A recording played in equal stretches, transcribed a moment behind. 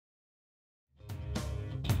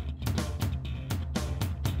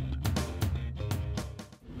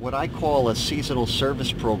What I call a seasonal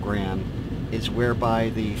service program is whereby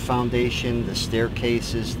the foundation, the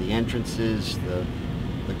staircases, the entrances, the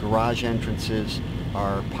garage entrances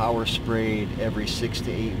are power sprayed every 6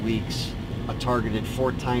 to 8 weeks, targeted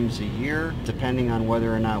 4 times a year, depending on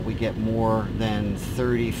whether or not we get more than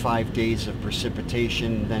 35 days of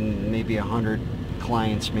precipitation. Then maybe 100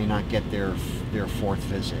 clients may not get their 4th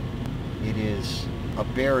visit. It is a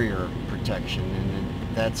barrier protection,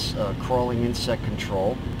 and that's crawling insect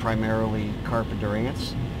control, primarily carpenter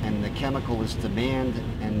ants, and the chemical is demand,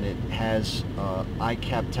 and it has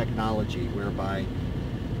ICAP technology whereby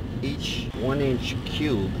each 1-inch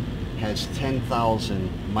cube has 10,000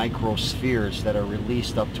 microspheres that are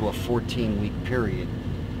released up to a 14-week period,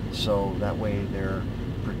 so that way they're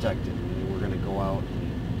protected. And we're going to go out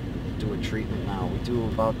and do a treatment now. We do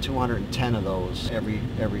about 210 of those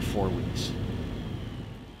every 4 weeks.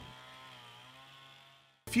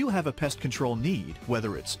 If you have a pest control need,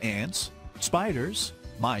 whether it's ants, spiders,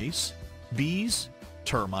 mice, bees,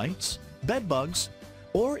 termites, bedbugs,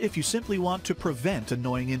 or if you simply want to prevent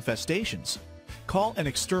annoying infestations, call an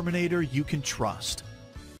exterminator you can trust.